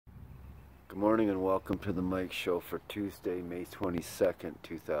Good morning and welcome to the Mike Show for Tuesday, May 22nd,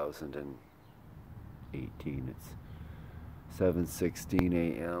 2018. It's 7:16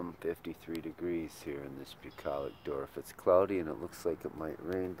 a.m., 53 degrees here in this bucolic Dorf. It's cloudy and it looks like it might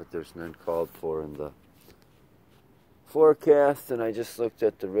rain, but there's none called for in the forecast. And I just looked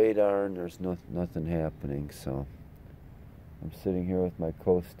at the radar and there's nothing happening. So I'm sitting here with my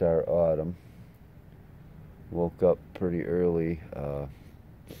co-star Autumn. Woke up pretty early.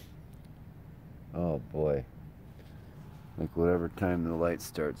 Oh boy, like whatever time the light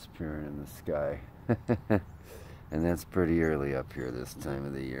starts appearing in the sky. And that's pretty early up here this time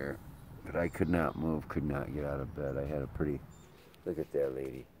of the year. But I could not move, could not get out of bed. I had a pretty, look at that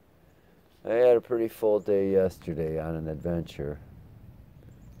lady. I had a pretty full day yesterday on an adventure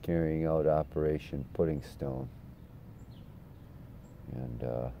carrying out Operation Pudding Stone. And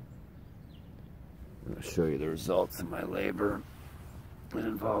I'm going to show you the results of my labor. It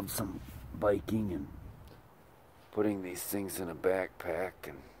involved some biking and putting these things in a backpack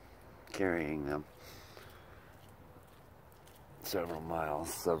and carrying them several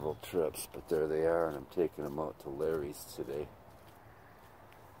miles, several trips, but there they are, and I'm taking them out to Larry's today.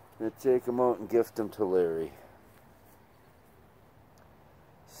 I'm going to take them out and gift them to Larry.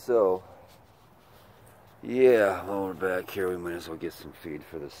 So, yeah, while we're back here, we might as well get some feed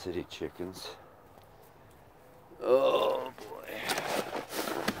for the city chickens. Oh boy.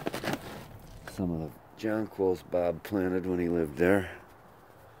 Some of the jonquils Bob planted when he lived there.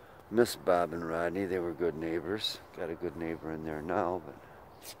 Miss Bob and Rodney, they were good neighbors. Got a good neighbor in there now,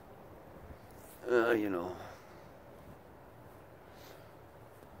 but you know,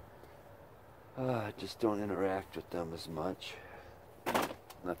 I just don't interact with them as much.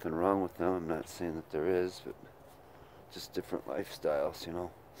 Nothing wrong with them, I'm not saying that there is, but just different lifestyles, you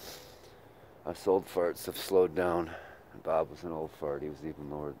know. Us old farts have slowed down. Bob was an old fart, he was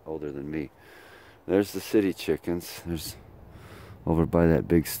even older than me. There's the city chickens. There's over by that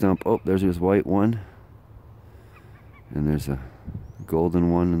big stump. Oh, there's this white one. And there's a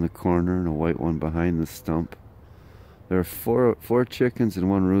golden one in the corner and a white one behind the stump. There are four chickens and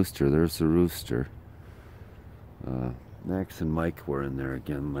one rooster. There's the rooster. Max and Mike were in there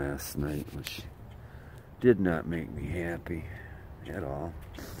again last night, which did not make me happy at all.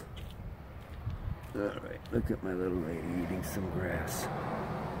 Alright, look at my little lady eating some grass.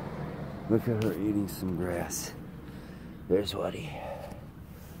 Look at her eating some grass. There's Woody.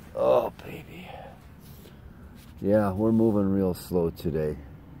 Oh, baby. Yeah, we're moving real slow today.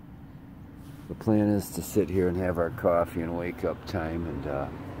 The plan is to sit here and have our coffee and wake up time and,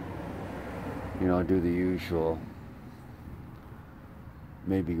 you know, do the usual.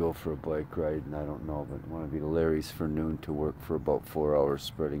 Maybe go for a bike ride, and I don't know, but I want to be to Larry's for noon to work for about 4 hours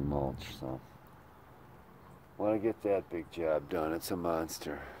spreading mulch, so. Want to get that big job done. It's a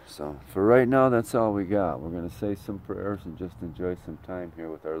monster. So for right now, that's all we got. We're going to say some prayers and just enjoy some time here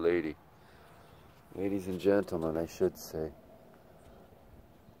with Our Lady. Ladies and gentlemen, I should say.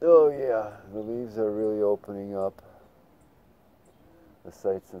 Oh yeah, the leaves are really opening up. The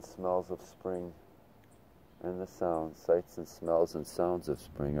sights and smells of spring and the sounds, sights and smells and sounds of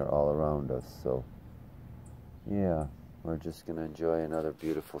spring are all around us. So yeah, we're just going to enjoy another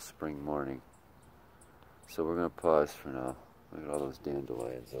beautiful spring morning. So we're going to pause for now. Look at all those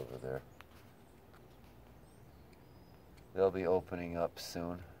dandelions over there. They'll be opening up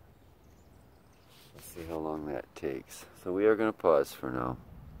soon. Let's see how long that takes. So we are going to pause for now.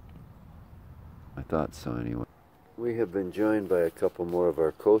 I thought so anyway. We have been joined by a couple more of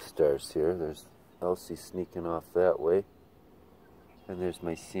our co-stars here. There's Elsie sneaking off that way. And there's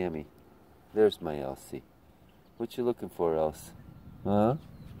my Sammy. There's my Elsie. What you looking for, Elsie? Huh?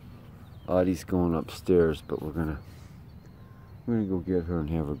 Audie's going upstairs, but we're gonna go get her and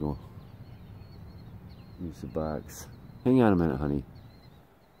have her go use the box. Hang on a minute, honey.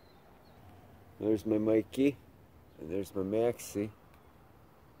 There's my Mikey, and there's my Maxie.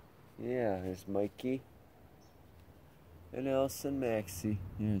 Yeah, there's Mikey, and Elsa and Maxie.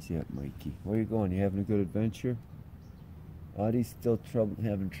 There's that Mikey. Where you going? You having a good adventure? Audie's still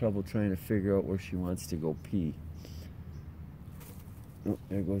having trouble trying to figure out where she wants to go pee. Oh,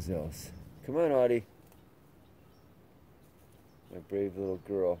 there goes Else. Come on, Audie. My brave little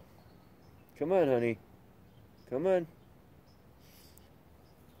girl. Come on, honey. Come on.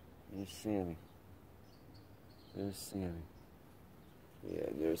 There's Sammy. There's Sammy. Yeah,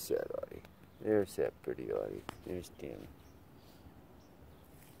 there's that Audie. There's that pretty Audie. There's Tammy.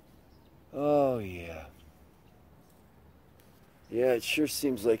 Oh, yeah. Yeah, it sure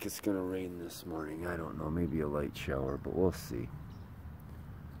seems like it's going to rain this morning. I don't know, maybe a light shower, but we'll see.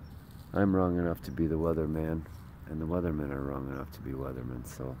 I'm wrong enough to be the weatherman, And the weathermen are wrong enough to be weathermen,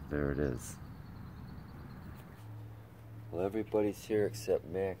 so there it is. Well, everybody's here except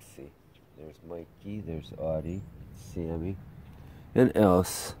Maxie. There's Mikey, there's Audie, Sammy, and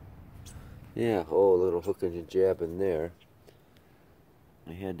Else. Yeah, oh, a little hooking and jabbing there.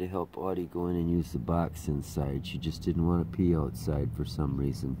 I had to help Audie go in and use the box inside. She just didn't want to pee outside for some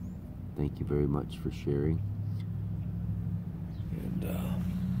reason. Thank you very much for sharing. And,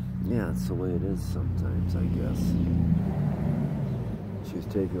 yeah, it's the way it is sometimes, I guess. She was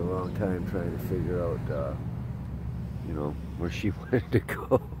taking a long time trying to figure out, you know, where she wanted to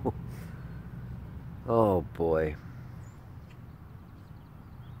go. Oh, boy.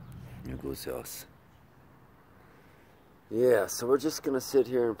 Here goes us. Yeah, so we're just going to sit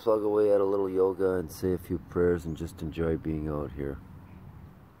here and plug away at a little yoga and say a few prayers and just enjoy being out here.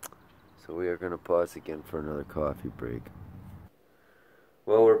 So we are going to pause again for another coffee break.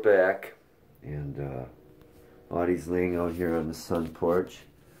 Well, we're back, and Audie's laying out here on the sun porch.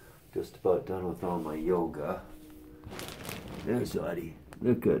 Just about done with all my yoga. There's Audie.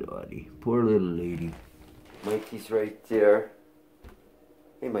 Look at Audie. Poor little lady. Mikey's right there.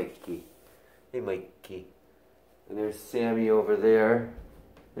 Hey, Mikey. Hey, Mikey. And there's Sammy over there.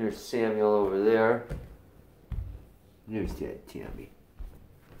 There's Samuel over there. There's that Tammy.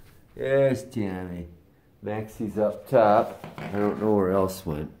 There's Tammy. Maxie's up top. I don't know where else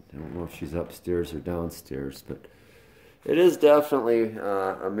went. I don't know if she's upstairs or downstairs, but it is definitely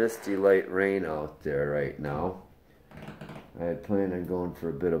a misty light rain out there right now. I had planned on going for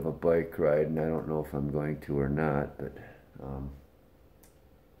a bit of a bike ride, and I don't know if I'm going to or not, but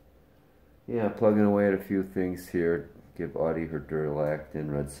yeah, plugging away at a few things here. Give Audie her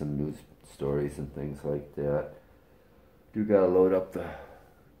Duralactin, read some news stories and things like that. Do gotta load up the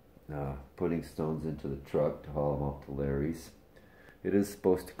pudding stones into the truck to haul them out to Larry's. It is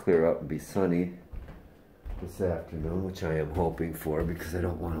supposed to clear up and be sunny this afternoon, which I am hoping for because I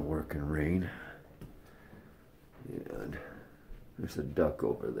don't want to work in rain. And there's a duck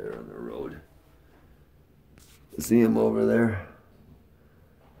over there on the road. See him over there?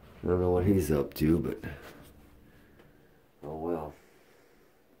 I don't know what he's up to, but oh well.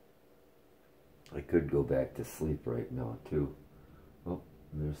 I could go back to sleep right now too. Oh,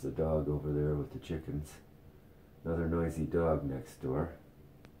 and there's the dog over there with the chickens. Another noisy dog next door.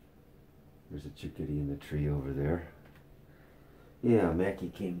 There's a chickadee in the tree over there. Yeah, Mackie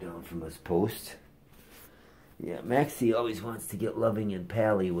came down from his post. Yeah, Maxie always wants to get loving and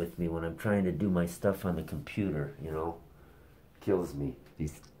pally with me when I'm trying to do my stuff on the computer, you know. Kills me.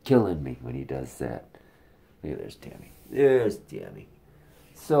 He's killing me when he does that. Yeah, there's Tammy. There's Tammy.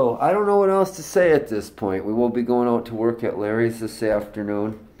 So, I don't know what else to say at this point. We will be going out to work at Larry's this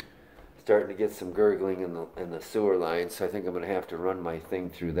afternoon. Starting to get some gurgling in the sewer line, so I think I'm going to have to run my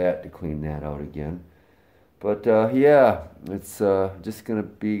thing through that to clean that out again. But, yeah, it's just going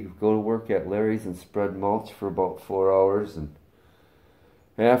to go to work at Larry's and spread mulch for about 4 hours. And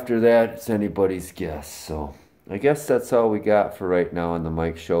after that, it's anybody's guess. So, I guess that's all we got for right now on the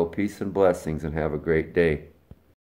Mike Show. Peace and blessings, and have a great day.